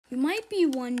You might be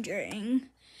wondering,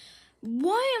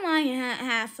 why am I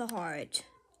half a heart?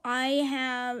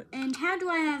 And how do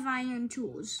I have iron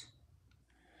tools?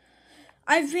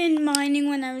 I've been mining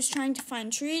when I was trying to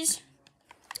find trees.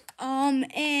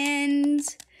 And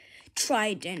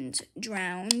trident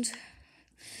drowned.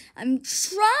 I'm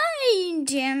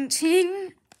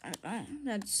tridenting.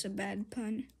 That's a bad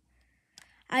pun.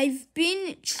 I've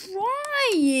been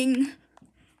trying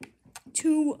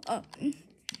to, oh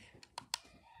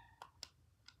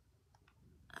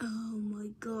my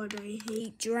god, I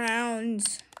hate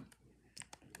drowns.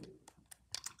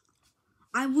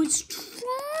 I was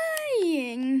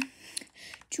trying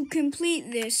to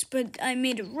complete this, but I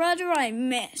made a rudder. I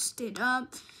messed it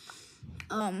up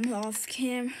off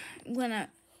cam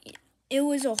it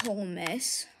was a whole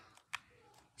mess.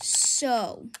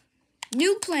 So,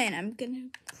 new plan. I'm gonna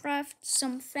craft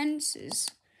some fences.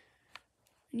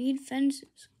 I need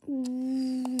fences.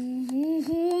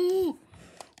 Ooh.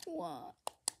 What?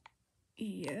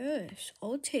 Yes,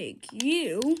 I'll take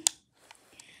you.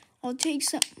 I'll take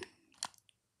some.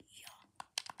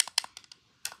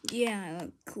 Yeah, I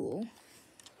look cool.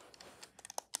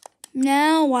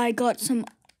 Now I got some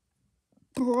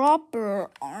proper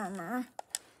armor.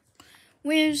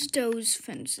 Where's those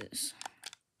fences?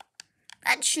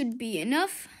 That should be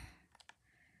enough.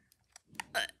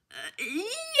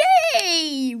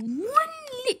 Yay!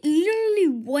 Literally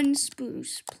one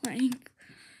spruce plank.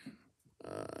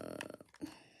 1,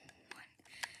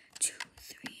 2,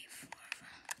 3, 4, 5,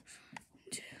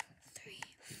 2, 3.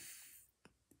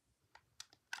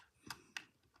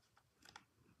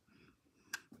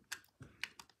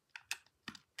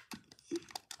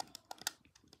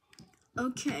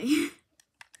 Okay.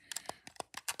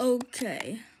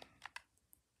 Okay.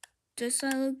 Does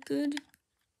that look good?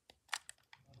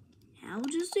 How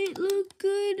does it look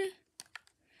good?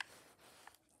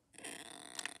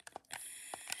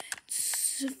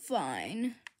 It's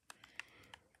fine.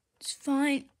 It's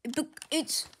fine.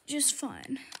 It's just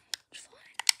fine. It's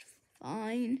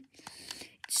fine.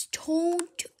 It's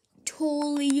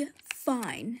totally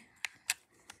fine.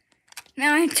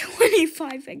 Now I have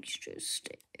 25 extra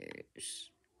stairs.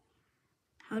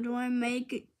 How do I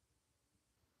make it?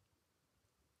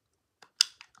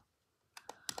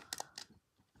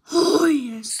 Oh,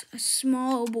 yes, a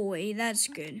small boy. That's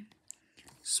good.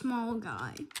 Small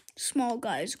guy. Small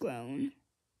guy's grown.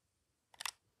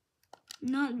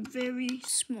 Not very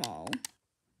small.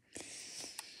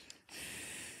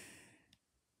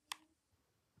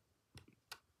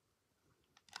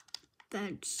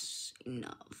 That's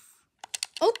enough.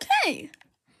 Okay.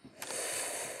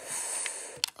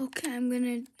 Okay, I'm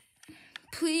gonna...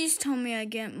 Please tell me I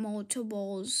get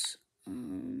multiples.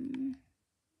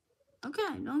 Okay,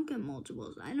 I don't get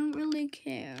multiples. I don't really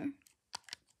care.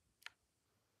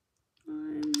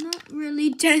 I'm not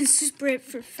really desperate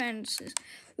for fences.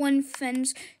 One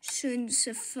fence should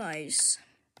suffice.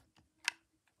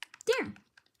 There.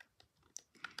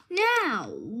 Now,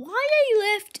 why I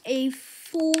left a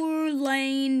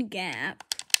 4-lane gap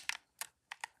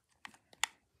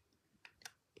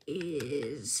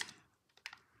is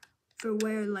for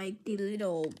where, like, the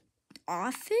little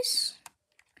office,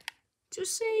 to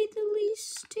say the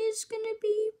least, is gonna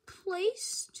be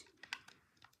placed.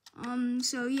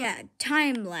 So yeah,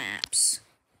 time lapse.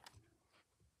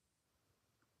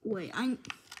 Wait, I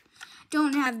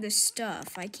don't have the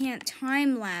stuff. I can't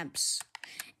time lapse.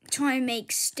 Try and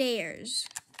make stairs.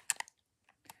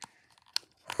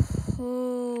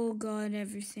 Oh god,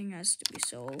 everything has to be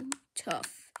so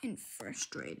tough and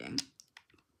frustrating.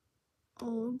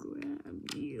 I'll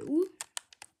grab you.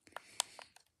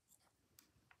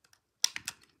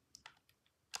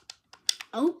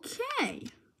 Okay.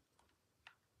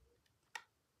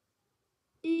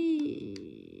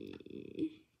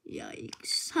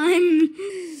 Yikes.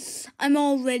 I'm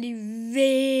already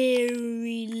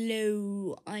very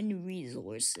low on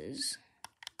resources.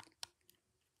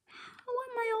 How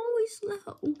am I always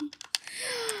low?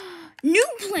 New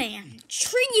plan.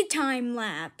 Tree time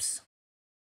lapse.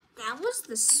 That was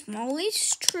the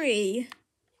smallest tree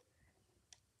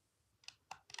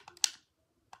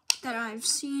that I've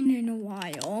seen in a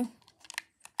while.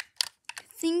 I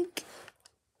think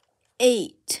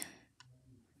 8.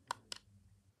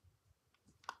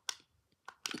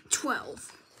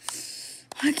 12.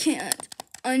 I can't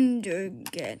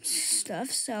underget stuff,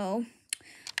 so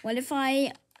what if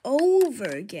I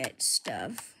overget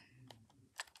stuff?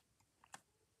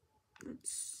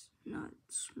 That's not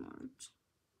smart.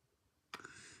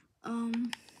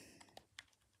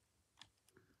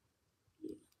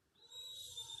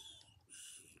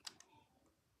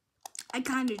 I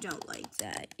kind of don't like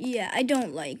that. Yeah, I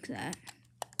don't like that.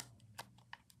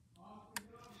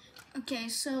 Okay,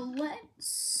 so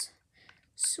let's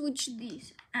switch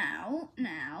these out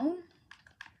now.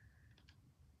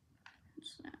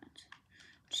 What's that?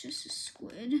 Just a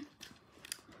squid.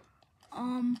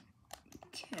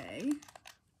 Okay.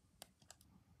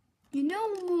 You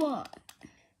know what?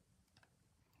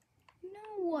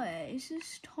 No way, is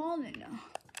this tall enough?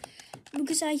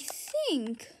 Because I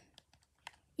think,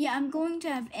 yeah, I'm going to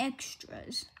have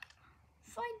extras.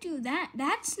 If I do that,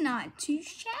 that's not too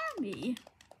shabby.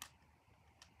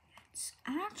 It's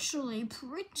actually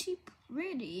pretty.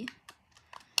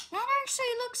 That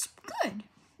actually looks good.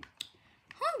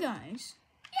 Huh, guys?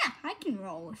 Yeah, I can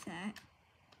roll with that.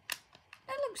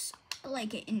 That looks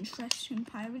like an interesting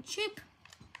pirate ship.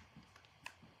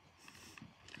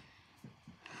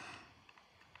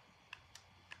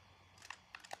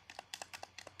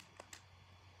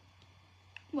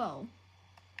 Well,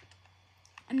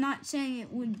 I'm not saying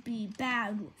it would be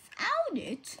bad without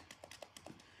it,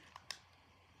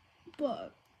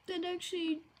 but that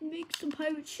actually makes the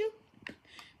pirate ship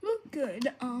look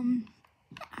good.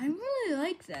 I really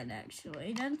like that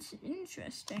actually. That's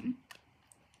interesting.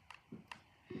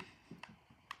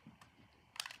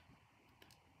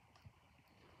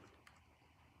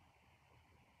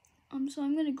 So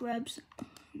I'm gonna grab some. Oh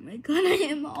my god,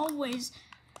 I'm always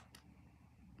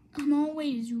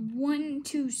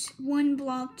one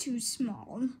block too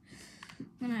small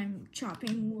when I'm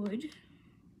chopping wood.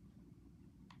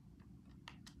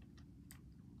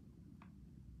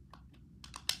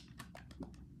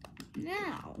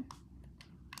 Now.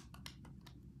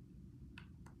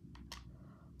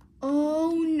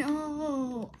 Oh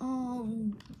no.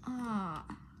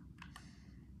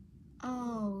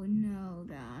 Oh no,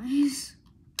 guys.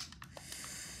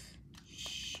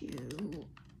 Shoot.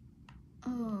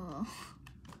 Oh,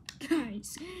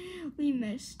 guys, we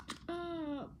messed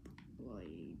up.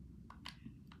 Wait.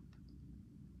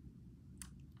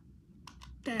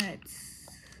 That's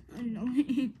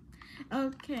annoying.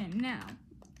 Okay, now,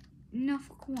 enough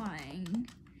crying.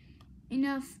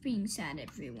 Enough being sad,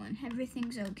 everyone.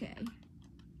 Everything's okay.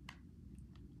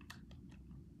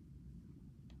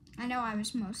 I know I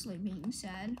was mostly being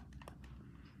sad.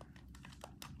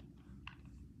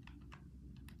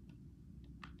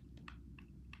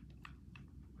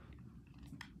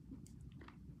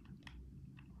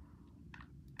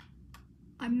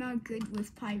 I'm not good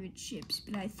with pirate ships,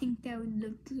 but I think that would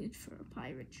look good for a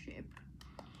pirate ship.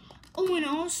 Oh, and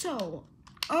also,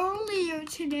 earlier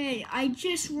today, I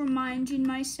just reminded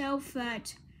myself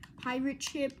that pirate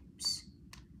ships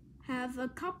have a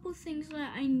couple things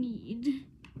that I need.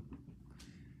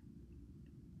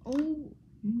 Oh,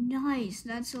 nice.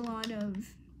 That's a lot of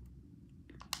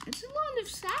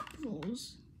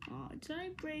sapples. Oh, did I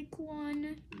break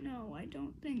one? No, I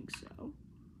don't think so.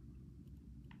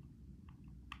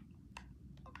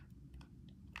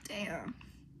 There.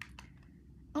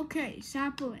 Okay,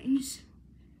 saplings.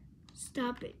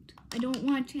 Stop it. I don't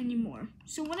want any more.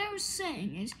 So what I was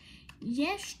saying is,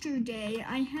 yesterday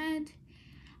I had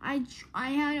a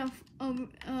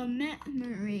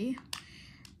memory.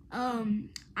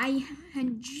 I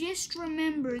had just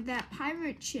remembered that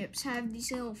pirate ships have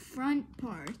these little front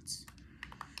parts.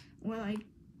 Well,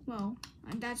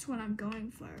 and that's what I'm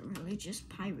going for, really, just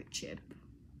pirate ship.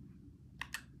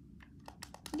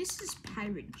 This is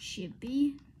pirate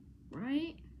shippy,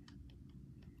 right?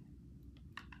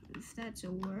 If that's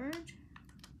a word.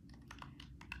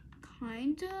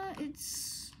 Kinda,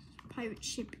 it's pirate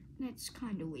ship. That's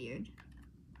kinda weird.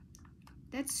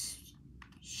 That's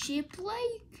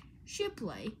ship-like?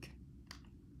 Ship-like.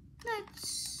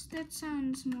 That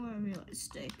sounds more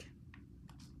realistic.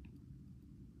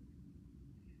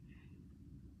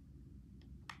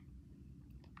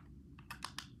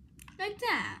 Like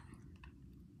that.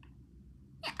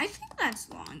 Yeah, I think that's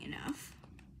long enough.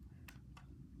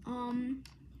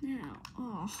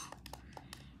 Now,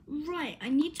 right, I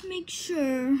need to make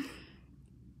sure.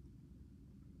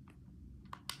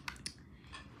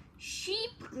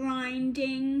 Sheep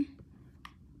grinding.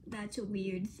 That's a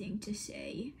weird thing to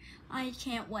say. I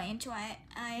can't wait until I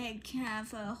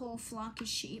have a whole flock of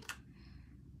sheep.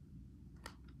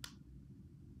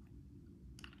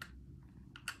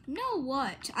 You know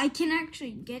what? I can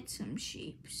actually get some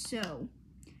sheep, so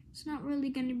it's not really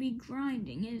going to be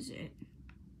grinding, is it?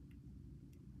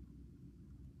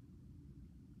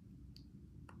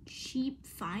 Sheep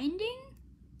finding?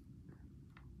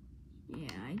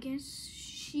 Yeah, I guess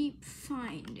sheep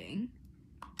finding.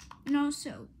 And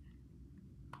also,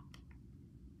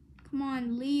 come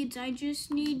on, Leeds, I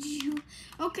just need you.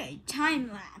 Okay, time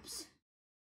lapse.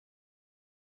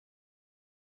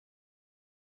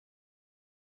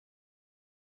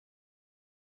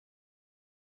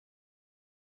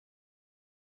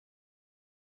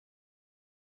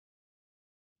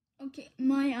 Okay,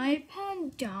 my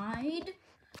iPad died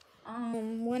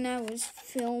when I was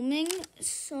filming,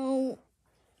 so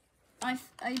I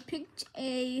picked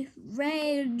a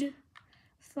red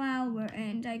flower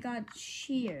and I got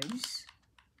shears.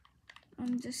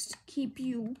 Just to keep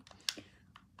you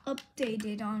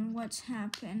updated on what's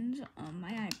happened.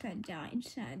 My iPad died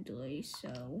sadly,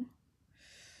 so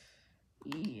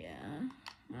yeah,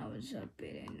 that was a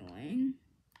bit annoying.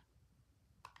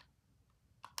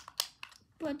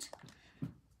 But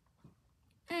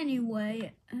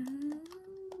anyway, I'm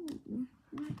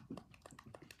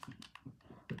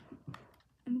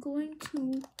going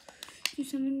to do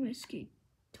something risky.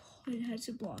 Oh, it has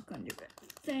a block under it.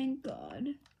 Thank God.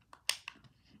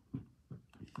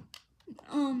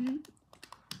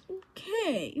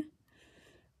 Okay.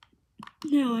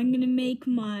 Now I'm gonna make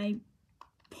my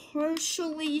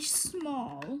partially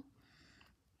small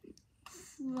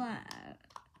flat.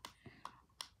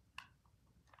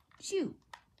 Shoot.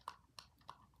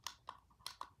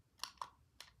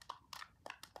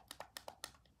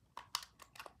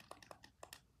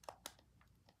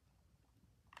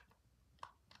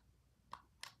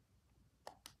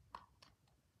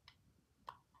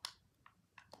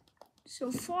 So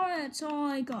far, that's all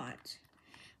I got.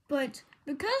 But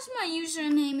because my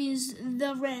username is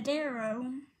the red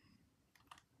arrow,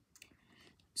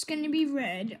 it's gonna be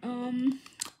red.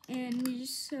 And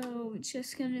so it's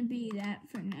just gonna be that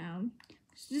for now.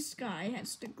 This guy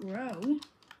has to grow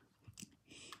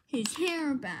his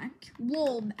hair back,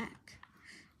 wool back.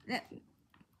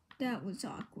 That was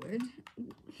awkward.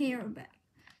 Hair back.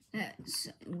 That's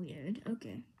weird.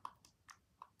 Okay.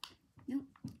 Nope.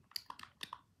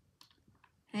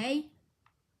 Hey.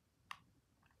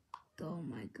 Oh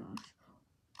my gosh.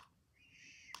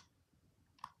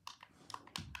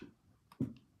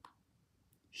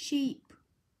 Sheep.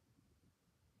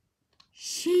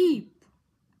 Sheep.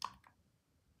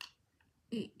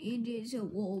 It is a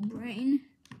wool brain.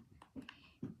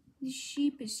 The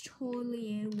sheep is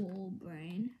totally a wool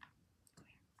brain.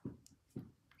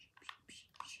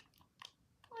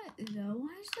 What though?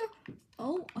 Why is there?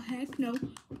 Oh heck no!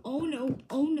 Oh no!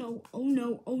 Oh no! Oh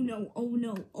no! Oh no! Oh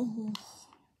no! Oh!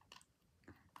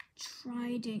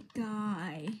 Trident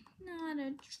guy, not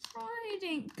a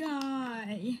trident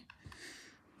guy.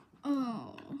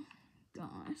 Oh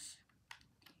gosh!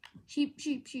 Sheep,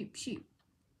 sheep, sheep, sheep,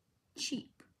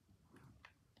 sheep,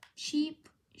 sheep,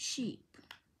 sheep.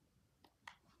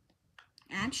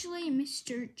 Actually,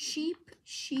 Mr. Cheap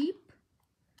Sheep,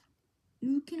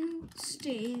 you can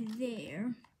stay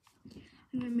there.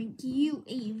 I'm gonna make you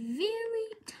a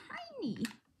very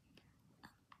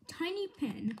tiny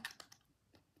pen.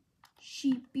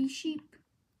 Sheepy sheep,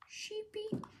 sheepy,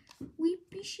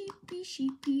 weepy sheepy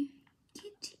sheepy,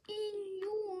 get in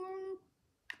your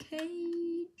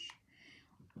cage.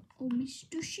 Oh,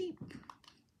 Mr. Sheep,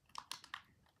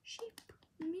 sheep,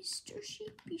 Mr.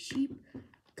 Sheepy Sheep,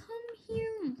 come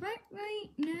here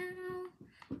right now.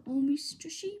 Oh, Mr.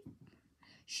 Sheep,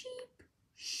 sheep,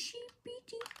 sheepy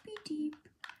deepy deep,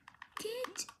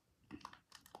 get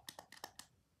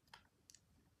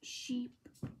sheep,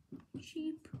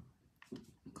 sheep,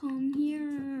 come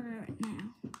here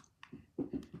now.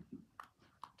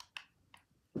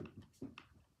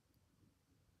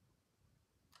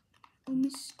 Oh,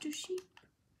 Mr. Sheep,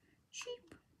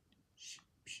 sheep, sheep,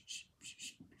 sheep,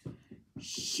 sheep,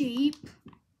 sheep,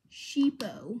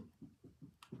 sheepo.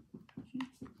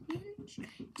 Managed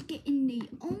to get in the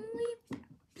only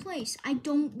place I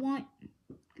don't want.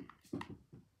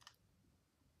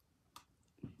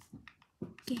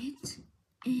 Get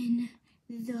in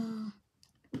the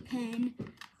pen.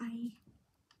 I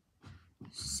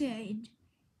said,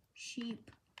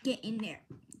 sheep, get in there.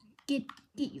 Get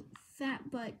you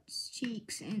fat butt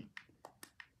cheeks and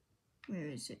where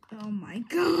is it? Oh my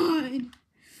God.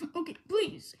 Okay,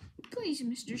 please,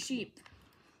 Mr. Sheep.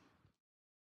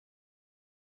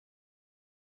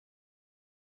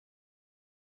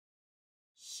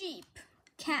 Sheep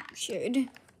captured.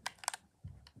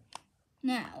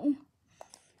 Now,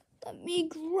 let me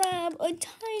grab a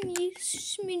tiny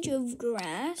smidge of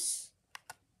grass.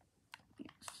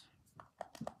 Yes.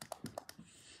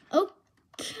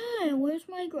 Okay, where's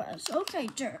my grass? Okay,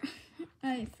 dirt.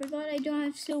 I forgot I don't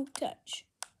have silk touch.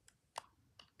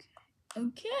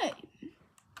 Okay.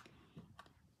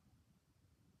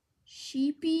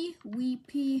 Sheepy,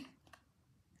 weepy.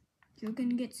 You're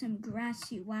gonna get some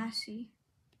grassy wassy.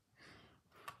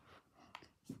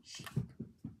 Sheep.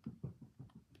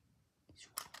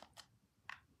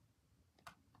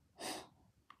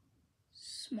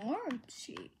 Smart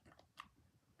sheep.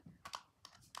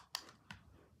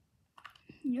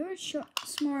 You're a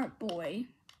smart boy.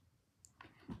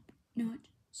 not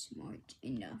smart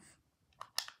enough.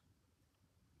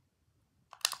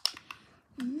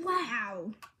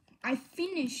 Wow, I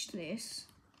finished this.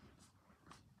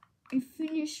 I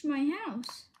finished my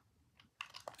house.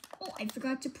 Oh, I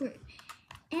forgot to put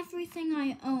everything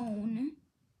I own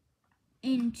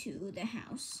into the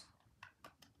house,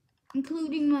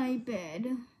 including my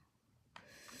bed.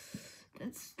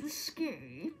 That's the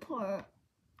scary part.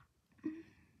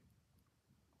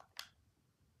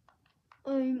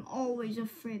 I'm always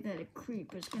afraid that a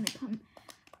creeper's gonna come,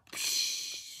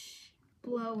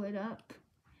 blow it up,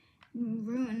 and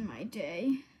ruin my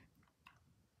day.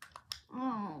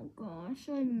 Oh gosh,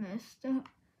 I messed up.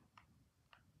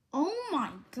 Oh my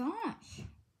gosh.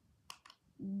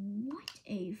 What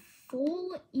a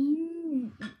full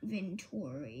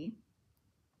inventory.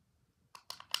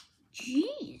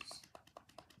 Jeez.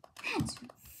 That's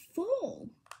full.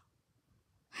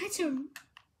 That's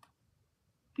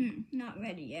not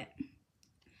ready yet.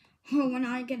 Oh, when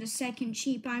I get a second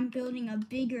sheep, I'm building a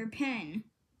bigger pen.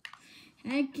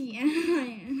 Heck yeah,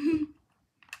 I am.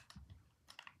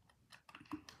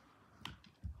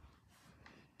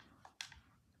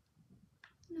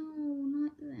 No,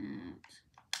 not that.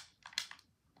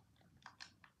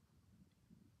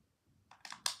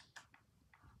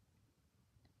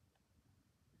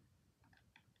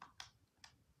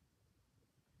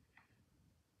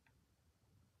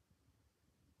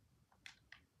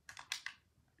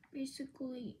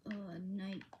 Basically, a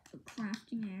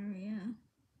crafting area.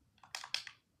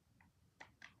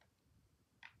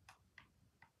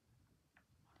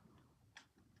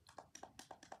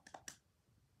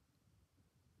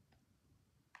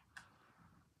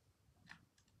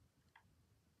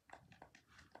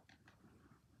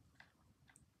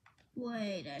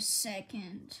 Wait a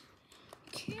second.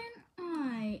 Can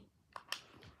I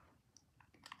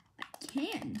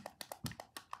can.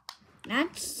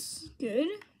 That's good.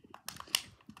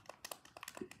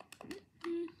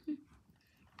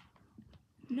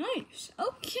 Nice.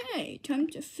 Okay, time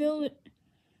to fill it.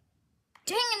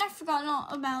 Dang it, I forgot all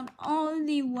about all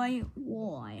the white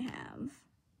wool I have.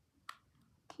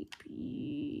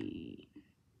 TP.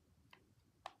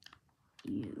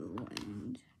 You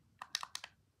and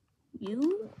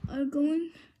you are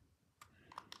going.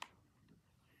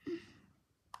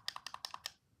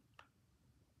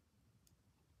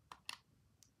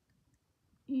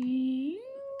 You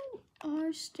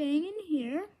are staying in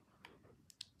here.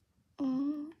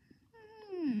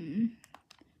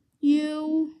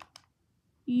 You.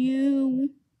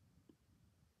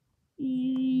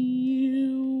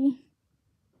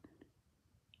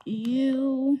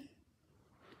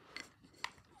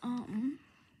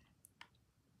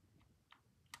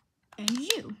 And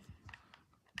you.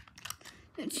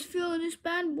 Let's fill this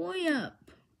bad boy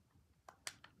up.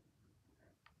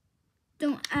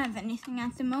 Don't have anything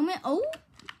at the moment. Oh!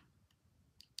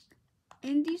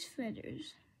 And these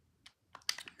feathers.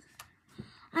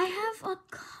 I have a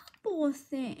couple of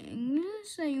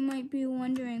things that you might be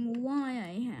wondering why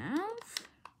I have.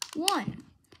 1,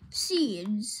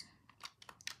 seeds.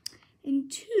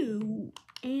 And 2,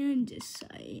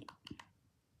 andesite.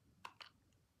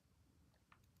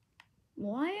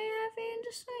 Why I have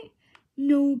andesite?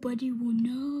 Nobody will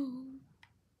know.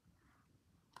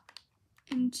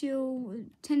 Until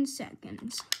 10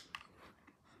 seconds.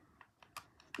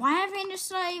 Why I have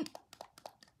andesite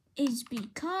is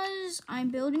because I'm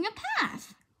building a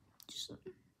path. Just,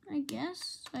 I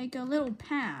guess, like a little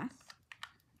path.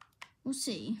 We'll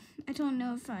see. I don't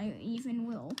know if I even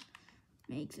will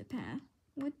make the path.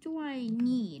 What do I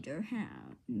need or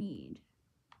need?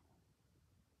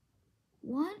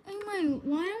 Why am I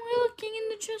looking in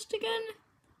the chest again?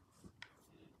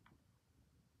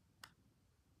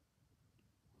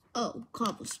 Oh,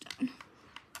 cobblestone.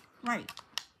 Right.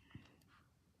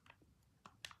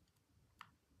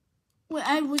 Well,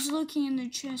 I was looking in the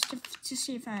chest to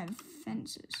see if I have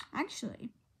fences. Actually,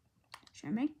 should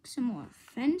I make some more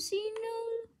fancy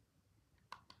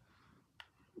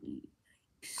notes?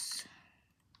 Yikes.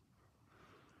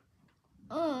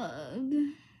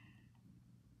 Ugh.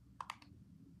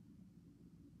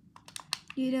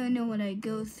 You don't know what I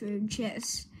go through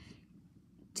just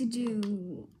to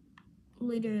do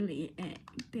literally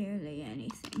barely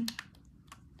anything.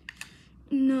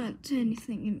 Not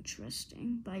anything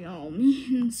interesting by all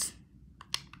means.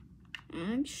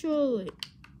 Actually,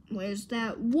 where's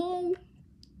that wool?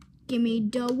 Give me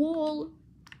the wool.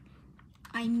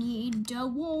 I need the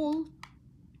wool.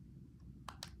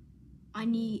 I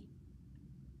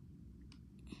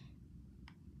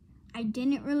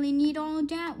didn't really need all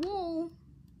that wool.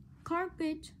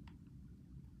 Carpet.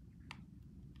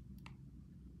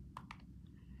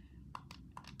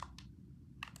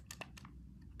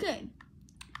 Okay.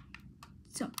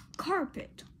 Some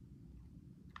carpet.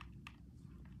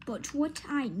 But what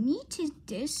I needed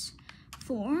this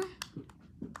for,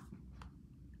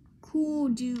 cool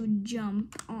dude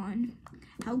jump on.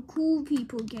 How cool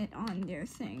people get on their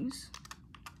things.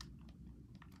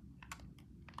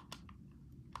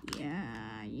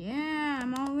 Yeah,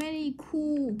 I'm already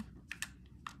cool.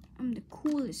 I'm the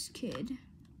coolest kid.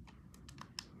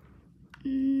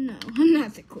 No, I'm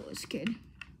not the coolest kid.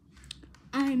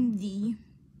 I'm the...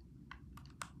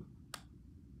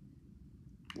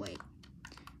 Wait.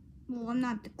 Well, I'm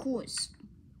not the coolest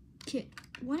kid.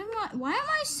 Why am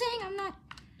I saying I'm not...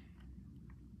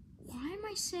 Why am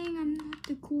I saying I'm not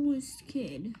the coolest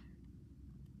kid?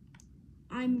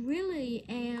 I really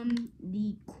am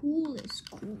the coolest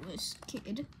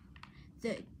kid.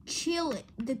 The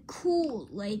cool,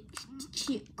 like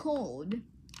cold.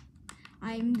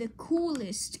 I'm the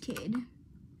coolest kid.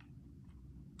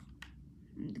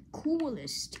 I'm the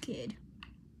coolest kid.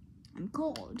 I'm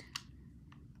cold.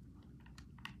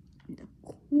 I'm the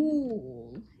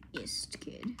coolest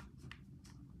kid.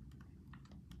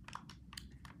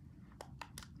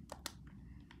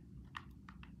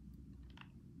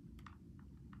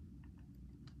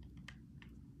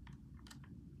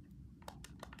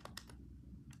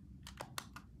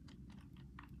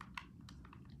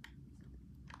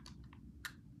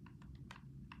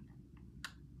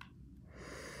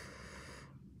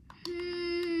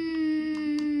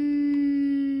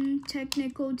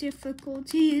 Technical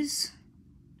difficulties.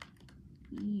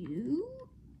 Are you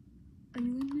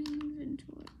in my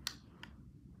inventory?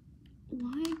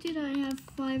 Why did I have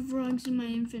 5 rugs in my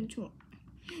inventory?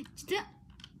 Did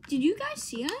you guys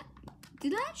see that?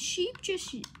 Did that sheep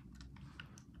just...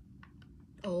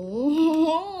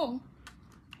 Oh!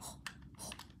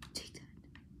 Take that.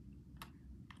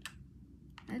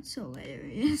 That's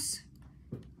hilarious.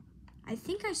 I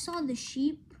think I saw the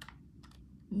sheep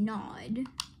nod.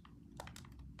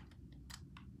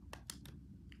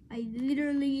 I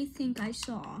literally think I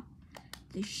saw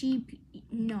the sheep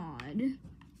nod.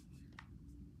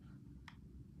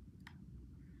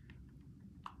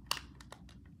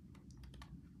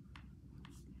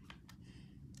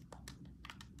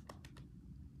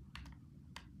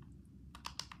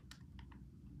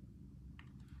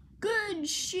 Good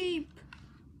sheep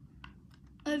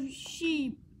of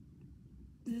Sheepville.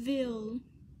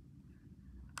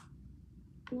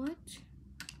 What?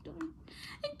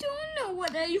 I don't know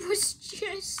what I was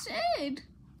just said.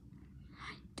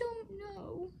 I don't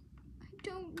know. I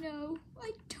don't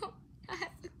have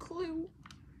a clue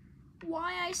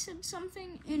why I said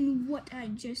something and what I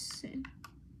just said.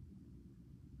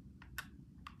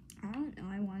 I don't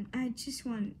know. I just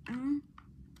want, why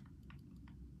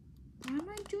am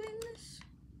I doing this?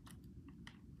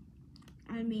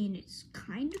 I mean, it's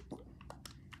kind of cool.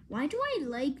 Why do I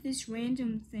like this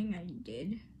random thing I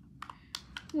did?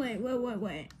 Wait. Well,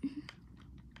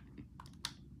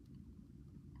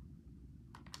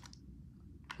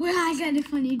 I got a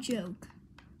funny joke.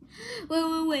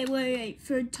 Wait.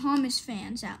 For Thomas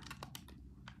fans out.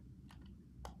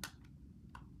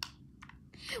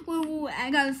 Wait, I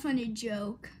got a funny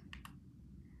joke.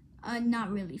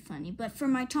 Not really funny, but for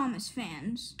my Thomas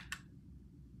fans.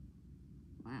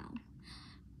 Wow.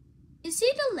 Is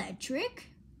it electric?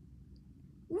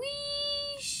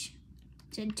 Whoosh,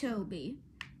 said Toby.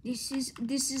 This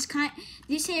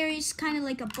area is kind of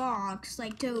like a box,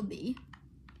 like Toby.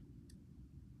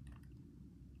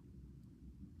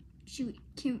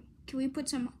 Can we put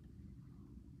some?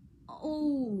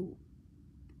 Oh,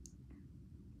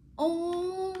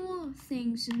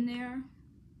 things in there.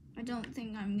 I don't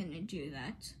think I'm gonna do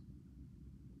that.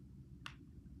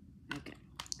 Okay,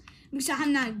 because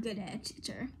I'm not a good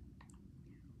editor.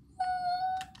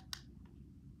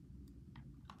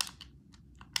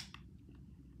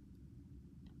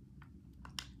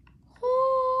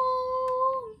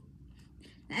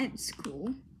 That's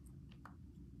cool.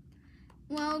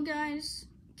 Well, guys,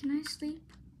 can I sleep?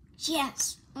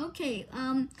 Yes. Okay,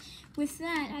 with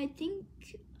that, I think,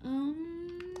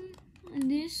 I'm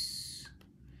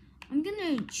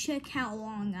gonna check how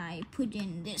long I put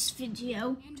in this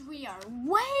video. And we are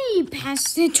way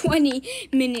past the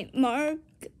 20-minute mark.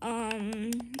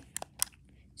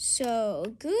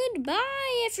 So,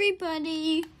 goodbye,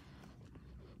 everybody.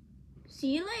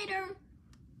 See you later.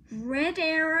 Red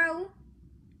arrow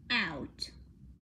out.